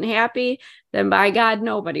wasn't happy, then by God,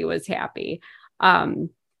 nobody was happy.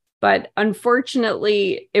 But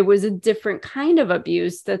unfortunately, it was a different kind of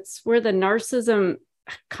abuse. That's where the narcissism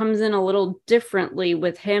comes in a little differently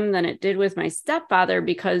with him than it did with my stepfather,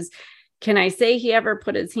 because can I say he ever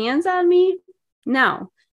put his hands on me?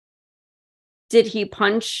 No. Did he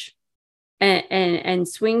punch and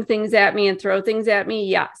swing things at me and throw things at me?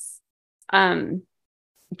 Yes.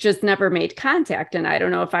 Just never made contact. And I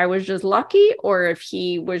don't know if I was just lucky or if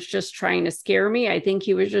he was just trying to scare me. I think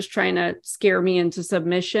he was just trying to scare me into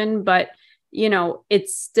submission. But,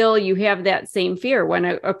 it's still, you have that same fear when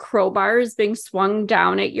a crowbar is being swung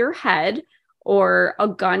down at your head, or a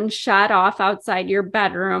gun shot off outside your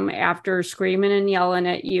bedroom after screaming and yelling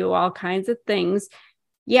at you, all kinds of things.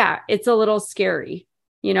 Yeah, it's a little scary.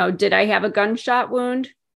 Did I have a gunshot wound?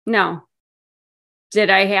 No.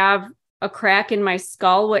 Did I have a crack in my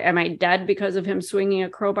skull? Am I dead because of him swinging a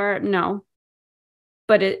crowbar? No.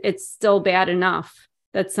 But it's still bad enough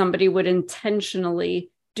that somebody would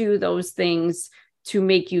intentionally do those things to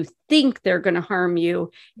make you think they're going to harm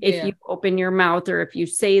you if you open your mouth, or if you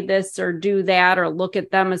say this or do that, or look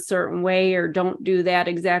at them a certain way, or don't do that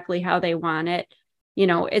exactly how they want it.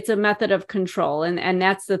 It's a method of control. And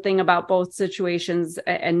that's the thing about both situations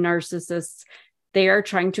and narcissists. They are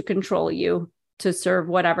trying to control you to serve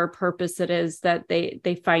whatever purpose it is that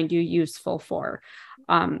they find you useful for.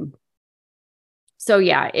 So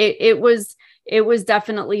yeah, it was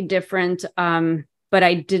definitely different. But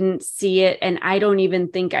I didn't see it. And I don't even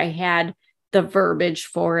think I had the verbiage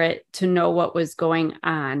for it to know what was going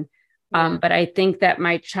on. But I think that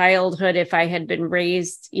my childhood, if I had been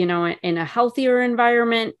raised, in a healthier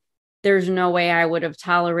environment, there's no way I would have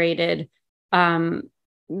tolerated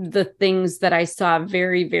the things that I saw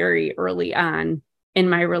very, very early on in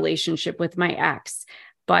my relationship with my ex.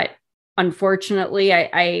 But unfortunately,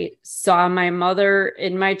 I saw my mother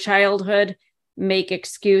in my childhood make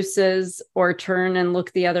excuses or turn and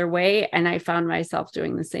look the other way. And I found myself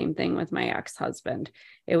doing the same thing with my ex-husband.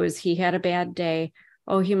 It was, he had a bad day.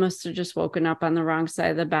 Oh, he must have just woken up on the wrong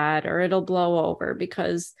side of the bed, or it'll blow over.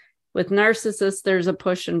 Because with narcissists, there's a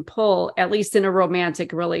push and pull, at least in a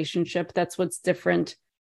romantic relationship. That's what's different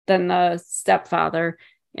than the stepfather.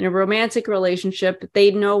 In a romantic relationship, they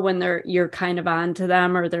know when you're kind of on to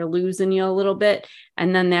them, or they're losing you a little bit.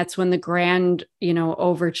 And then that's when the grand,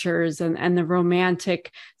 overtures and the romantic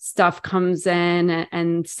stuff comes in,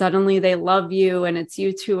 and suddenly they love you, and it's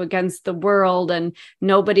you two against the world, and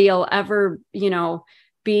nobody will ever,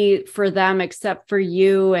 be for them except for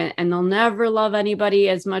you. And they'll never love anybody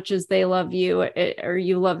as much as they love you, or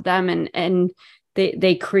you love them. And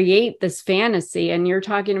they create this fantasy. And you're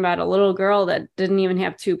talking about a little girl that didn't even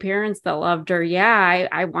have two parents that loved her. Yeah,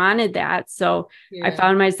 I wanted that. So yeah. I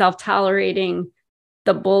found myself tolerating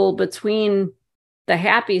the bull between the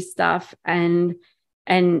happy stuff and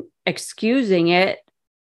excusing it,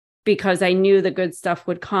 because I knew the good stuff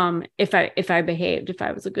would come if I behaved, if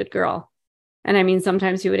I was a good girl. And I mean,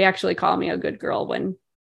 sometimes he would actually call me a good girl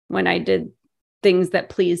when I did things that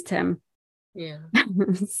pleased him. Yeah.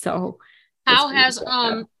 So how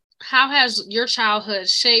has your childhood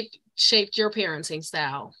shaped your parenting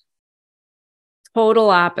style?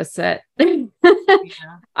 Total opposite.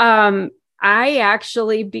 Yeah. I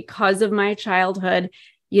actually, because of my childhood,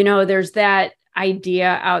 there's that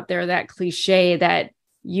idea out there, that cliche that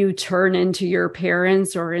you turn into your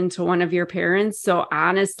parents or into one of your parents. So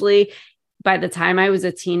honestly, by the time I was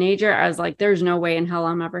a teenager, I was like, there's no way in hell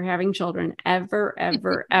I'm ever having children, ever,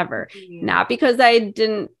 ever, ever. Yeah. Not because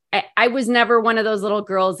I was never one of those little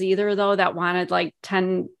girls either, though, that wanted like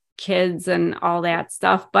 10 kids and all that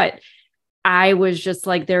stuff. But I was just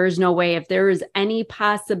like, there is no way. If there is any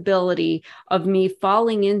possibility of me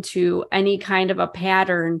falling into any kind of a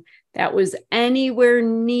pattern that was anywhere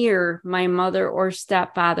near my mother or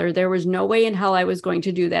stepfather, there was no way in hell I was going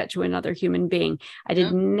to do that to another human being. I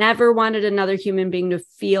did never wanted another human being to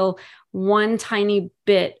feel one tiny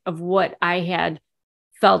bit of what I had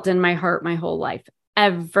felt in my heart my whole life,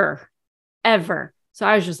 ever. So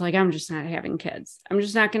I was just like, I'm just not having kids. I'm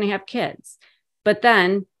just not going to have kids. But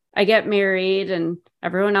then I get married, and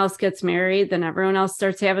everyone else gets married. Then everyone else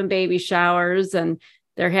starts having baby showers, and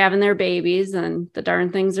they're having their babies, and the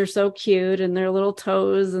darn things are so cute, and their little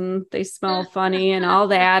toes, and they smell funny and all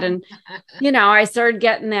that. And, I started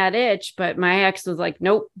getting that itch, but my ex was like,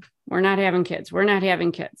 nope, we're not having kids. We're not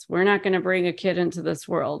having kids. We're not going to bring a kid into this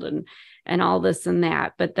world and all this and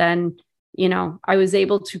that. But then, I was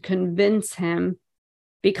able to convince him,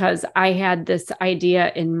 because I had this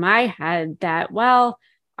idea in my head that, well,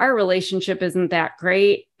 our relationship isn't that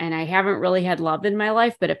great, and I haven't really had love in my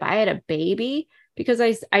life. But if I had a baby, because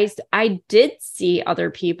I did see other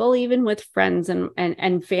people, even with friends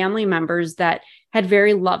and family members, that had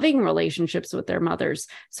very loving relationships with their mothers.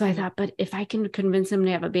 So I thought, but if I can convince him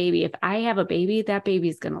to have a baby, if I have a baby, that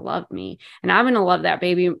baby's going to love me, and I'm going to love that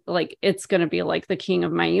baby. Like, it's going to be like the king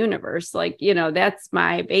of my universe. Like, that's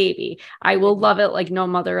my baby. I will love it like no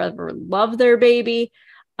mother ever loved their baby.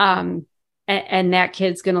 And that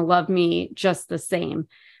kid's going to love me just the same.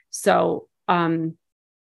 So,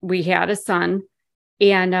 we had a son.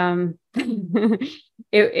 And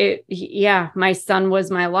my son was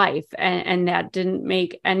my life, and that didn't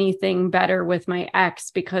make anything better with my ex,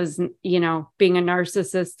 because, being a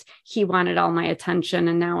narcissist, he wanted all my attention,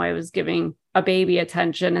 and now I was giving a baby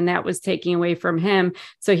attention, and that was taking away from him.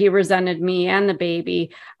 So he resented me and the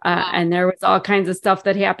baby. And there was all kinds of stuff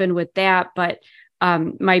that happened with that. But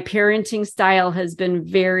my parenting style has been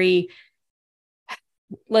very,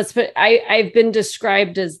 I've been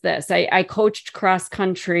described as this. I coached cross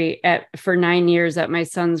country for 9 years at my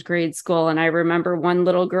son's grade school. And I remember one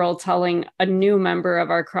little girl telling a new member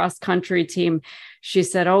of our cross country team, she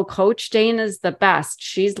said, "Oh, Coach Dana's the best.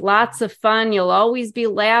 She's lots of fun. You'll always be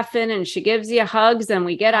laughing, and she gives you hugs, and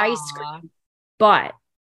we get ice cream. But,"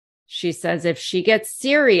 she says, "if she gets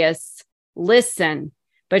serious, listen."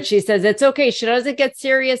 But she says, it's okay. She doesn't get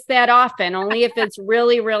serious that often, only if it's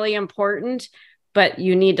really, really important. But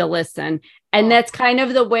you need to listen. And that's kind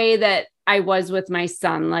of the way that I was with my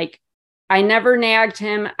son. Like, I never nagged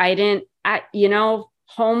him.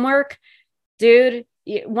 Homework, dude,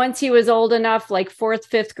 once he was old enough, like 4th,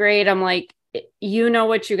 5th grade, I'm like, you know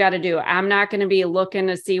what you got to do. I'm not going to be looking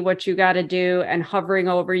to see what you got to do and hovering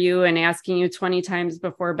over you and asking you 20 times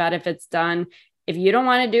before bed if it's done. If you don't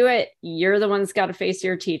want to do it, you're the one that's got to face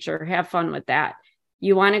your teacher. Have fun with that.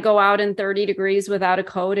 You want to go out in 30 degrees without a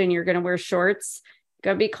coat and you're going to wear shorts?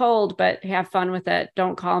 gonna be cold, but have fun with it.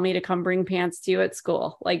 Don't call me to come bring pants to you at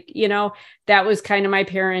school. Like, that was kind of my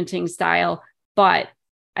parenting style, but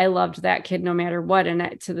I loved that kid no matter what.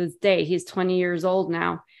 And to this day, he's 20 years old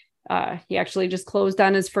now. He actually just closed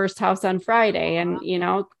on his first house on Friday and,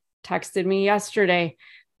 texted me yesterday,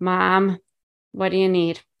 Mom, what do you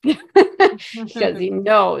need? Because he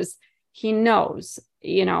knows,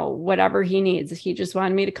 whatever he needs. He just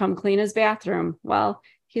wanted me to come clean his bathroom. Well,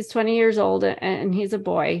 he's 20 years old and he's a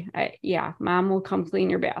boy. Mom will come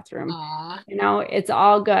clean your bathroom. Aww. It's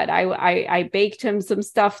all good. I baked him some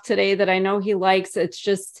stuff today that I know he likes. It's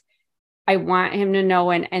just, I want him to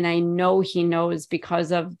know. And I know he knows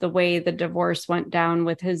because of the way the divorce went down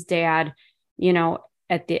with his dad.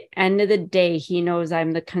 At the end of the day, he knows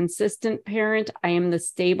I'm the consistent parent. I am the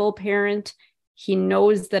stable parent. He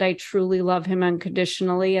knows that I truly love him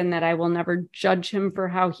unconditionally and that I will never judge him for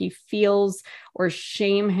how he feels or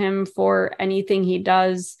shame him for anything he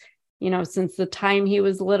does. Since the time he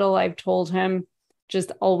was little, I've told him,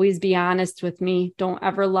 just always be honest with me. Don't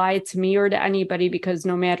ever lie to me or to anybody, because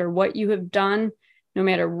no matter what you have done, no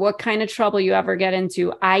matter what kind of trouble you ever get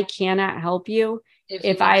into, I cannot help you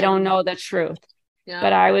if I don't know the truth. Yeah.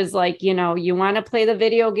 But I was like, you want to play the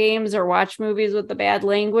video games or watch movies with the bad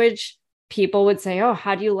language? People would say, oh,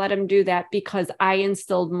 how do you let him do that? Because I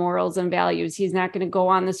instilled morals and values. He's not going to go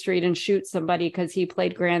on the street and shoot somebody because he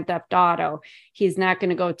played Grand Theft Auto. He's not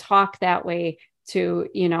going to go talk that way to,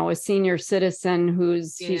 a senior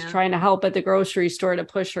citizen he's trying to help at the grocery store to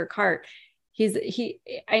push her cart.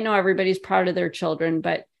 I know everybody's proud of their children,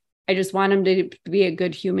 but I just want him to be a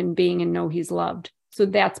good human being and know he's loved. So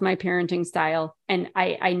that's my parenting style. And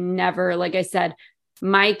I never, like I said,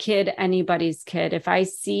 my kid, anybody's kid, if I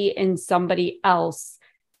see in somebody else,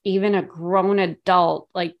 even a grown adult,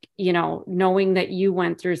 like, knowing that you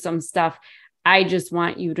went through some stuff, I just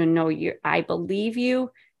want you to know I believe you.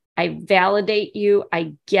 I validate you.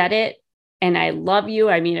 I get it. And I love you.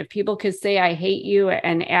 I mean, if people could say I hate you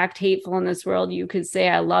and act hateful in this world, you could say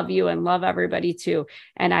I love you and love everybody too.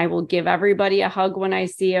 And I will give everybody a hug when I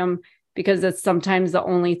see them, because it's sometimes the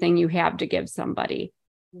only thing you have to give somebody.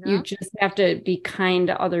 Yeah. You just have to be kind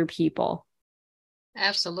to other people.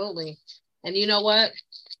 Absolutely. And you know what?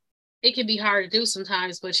 It can be hard to do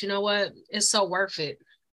sometimes, but you know what? It's so worth it.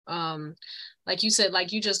 Like you said,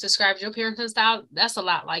 like you just described your parenting style, that's a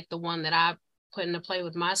lot like the one that I put into play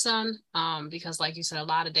with my son. Because like you said, a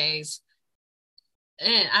lot of days,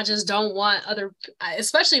 and I just don't want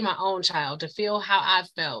especially my own child, to feel how I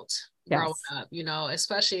felt growing up,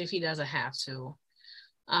 especially if he doesn't have to.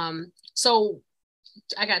 So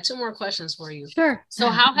I got 2 more questions for you. Sure. So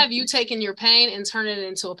how have you taken your pain and turned it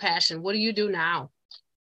into a passion? What do you do now?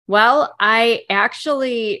 Well, I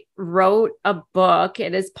actually wrote a book.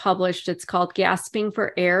 It is published. It's called Gasping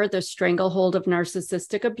for Air, The Stranglehold of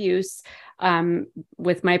Narcissistic Abuse,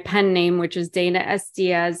 with my pen name, which is Dana S.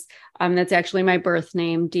 Diaz. That's actually my birth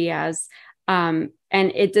name, Diaz. And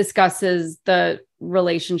it discusses the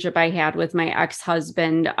relationship I had with my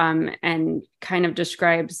ex-husband, and kind of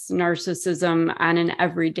describes narcissism on an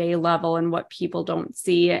everyday level and what people don't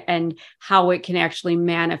see and how it can actually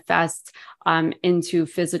manifest into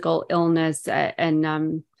physical illness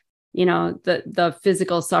and the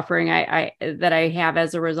physical suffering that I have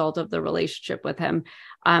as a result of the relationship with him.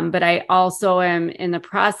 But I also am in the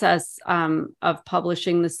process of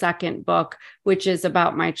publishing the second book, which is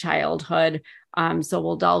about my childhood. So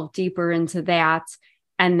we'll delve deeper into that.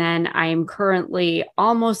 And then I'm currently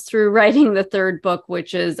almost through writing the third book,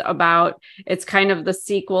 which is it's kind of the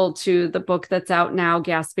sequel to the book that's out now,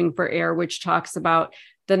 Gasping for Air, which talks about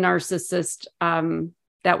the narcissist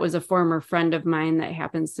that was a former friend of mine that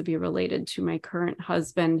happens to be related to my current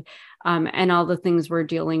husband, and all the things we're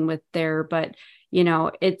dealing with there. But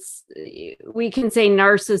we can say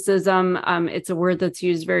narcissism. It's a word that's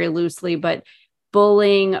used very loosely, but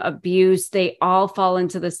bullying, abuse, they all fall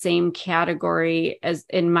into the same category as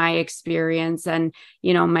in my experience. And,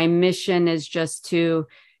 my mission is just to,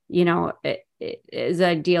 as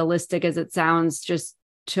idealistic as it sounds, just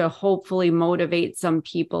to hopefully motivate some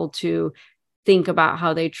people to think about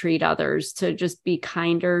how they treat others, to just be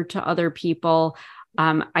kinder to other people.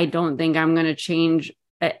 I don't think I'm going to change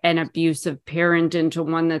an abusive parent into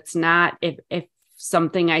one that's not. If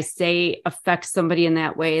something I say affects somebody in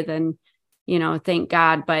that way, then thank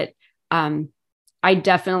God. But I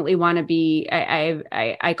definitely want to be,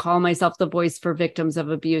 I call myself the voice for victims of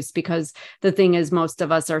abuse, because the thing is, most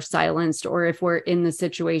of us are silenced, or if we're in the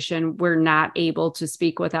situation, we're not able to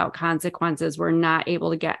speak without consequences. We're not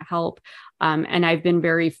able to get help. And I've been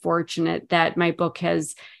very fortunate that my book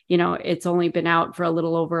has, it's only been out for a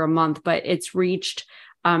little over a month, but it's reached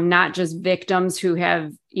not just victims who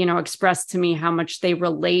have, expressed to me how much they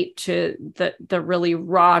relate to the really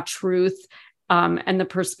raw truth and the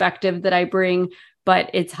perspective that I bring, but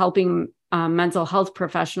it's helping mental health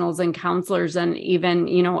professionals and counselors and even,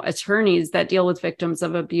 attorneys that deal with victims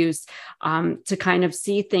of abuse to kind of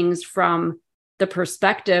see things from the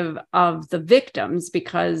perspective of the victims,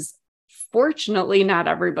 because fortunately, not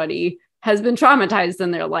everybody has been traumatized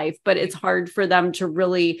in their life, but it's hard for them to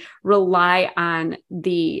really rely on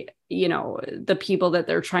the people that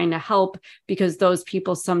they're trying to help, because those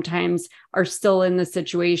people sometimes are still in the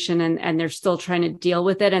situation and they're still trying to deal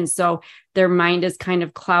with it. And so their mind is kind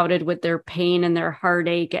of clouded with their pain and their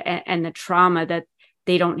heartache and the trauma, that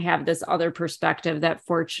they don't have this other perspective that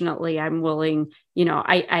fortunately I'm willing,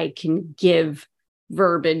 I can give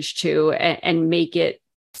verbiage to and make it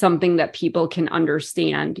something that people can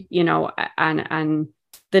understand, on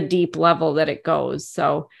the deep level that it goes.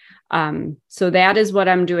 So that is what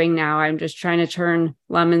I'm doing now. I'm just trying to turn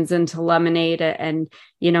lemons into lemonade. And,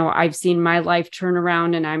 I've seen my life turn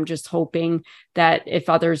around, and I'm just hoping that if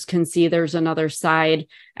others can see there's another side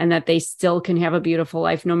and that they still can have a beautiful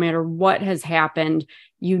life, no matter what has happened.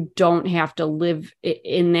 You don't have to live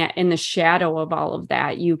in the shadow of all of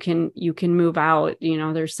that. You can move out,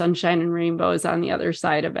 there's sunshine and rainbows on the other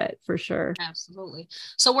side of it, for sure. Absolutely.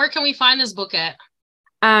 So where can we find this book at?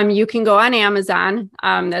 You can go on Amazon.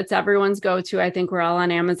 That's everyone's go-to. I think we're all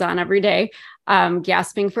on Amazon every day.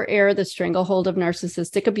 Gasping for Air, The Stranglehold of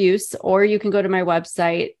Narcissistic Abuse. Or you can go to my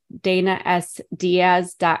website,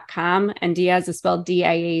 danasdiaz.com, and Diaz is spelled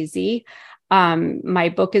D-I-A-Z. My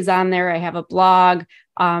book is on there. I have a blog.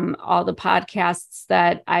 All the podcasts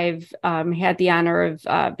that I've had the honor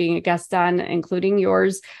of being a guest on, including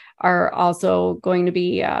yours, are also going to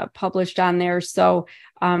be published on there. So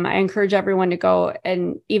I encourage everyone to go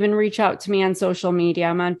and even reach out to me on social media.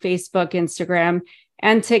 I'm on Facebook, Instagram,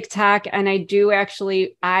 and TikTok. And I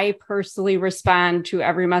personally respond to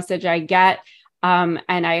every message I get. And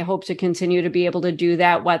I hope to continue to be able to do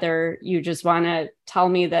that, whether you just want to tell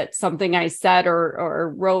me that something I said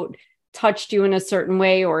or wrote touched you in a certain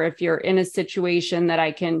way, or if you're in a situation that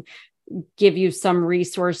I can give you some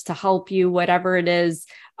resource to help you, whatever it is.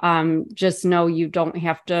 Just know you don't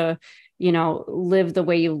have to, live the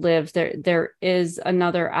way you live. There is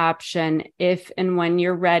another option if and when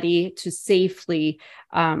you're ready to safely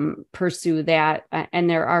pursue that. And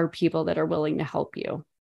there are people that are willing to help you.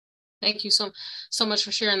 Thank you so much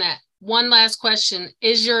for sharing that. One last question.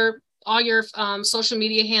 Is all your social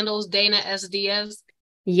media handles Dana S. Diaz?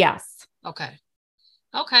 Yes. Okay.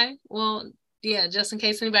 Well, yeah, just in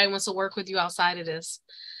case anybody wants to work with you outside of this.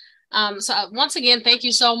 So once again, thank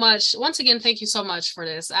you so much. Thank you so much for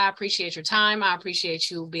this. I appreciate your time. I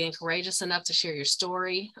appreciate you being courageous enough to share your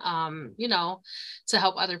story, to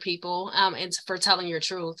help other people, and for telling your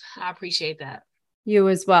truth. I appreciate that. You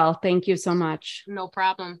as well. Thank you so much. No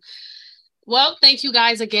problem. Well, thank you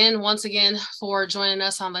guys once again, for joining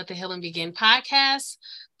us on Let the Healing Begin podcast.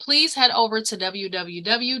 Please head over to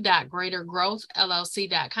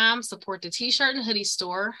www.greatergrowthllc.com, support the t-shirt and hoodie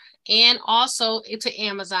store, and also to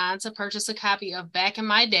Amazon to purchase a copy of Back in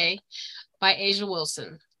My Day by Asia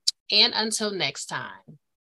Wilson. And until next time.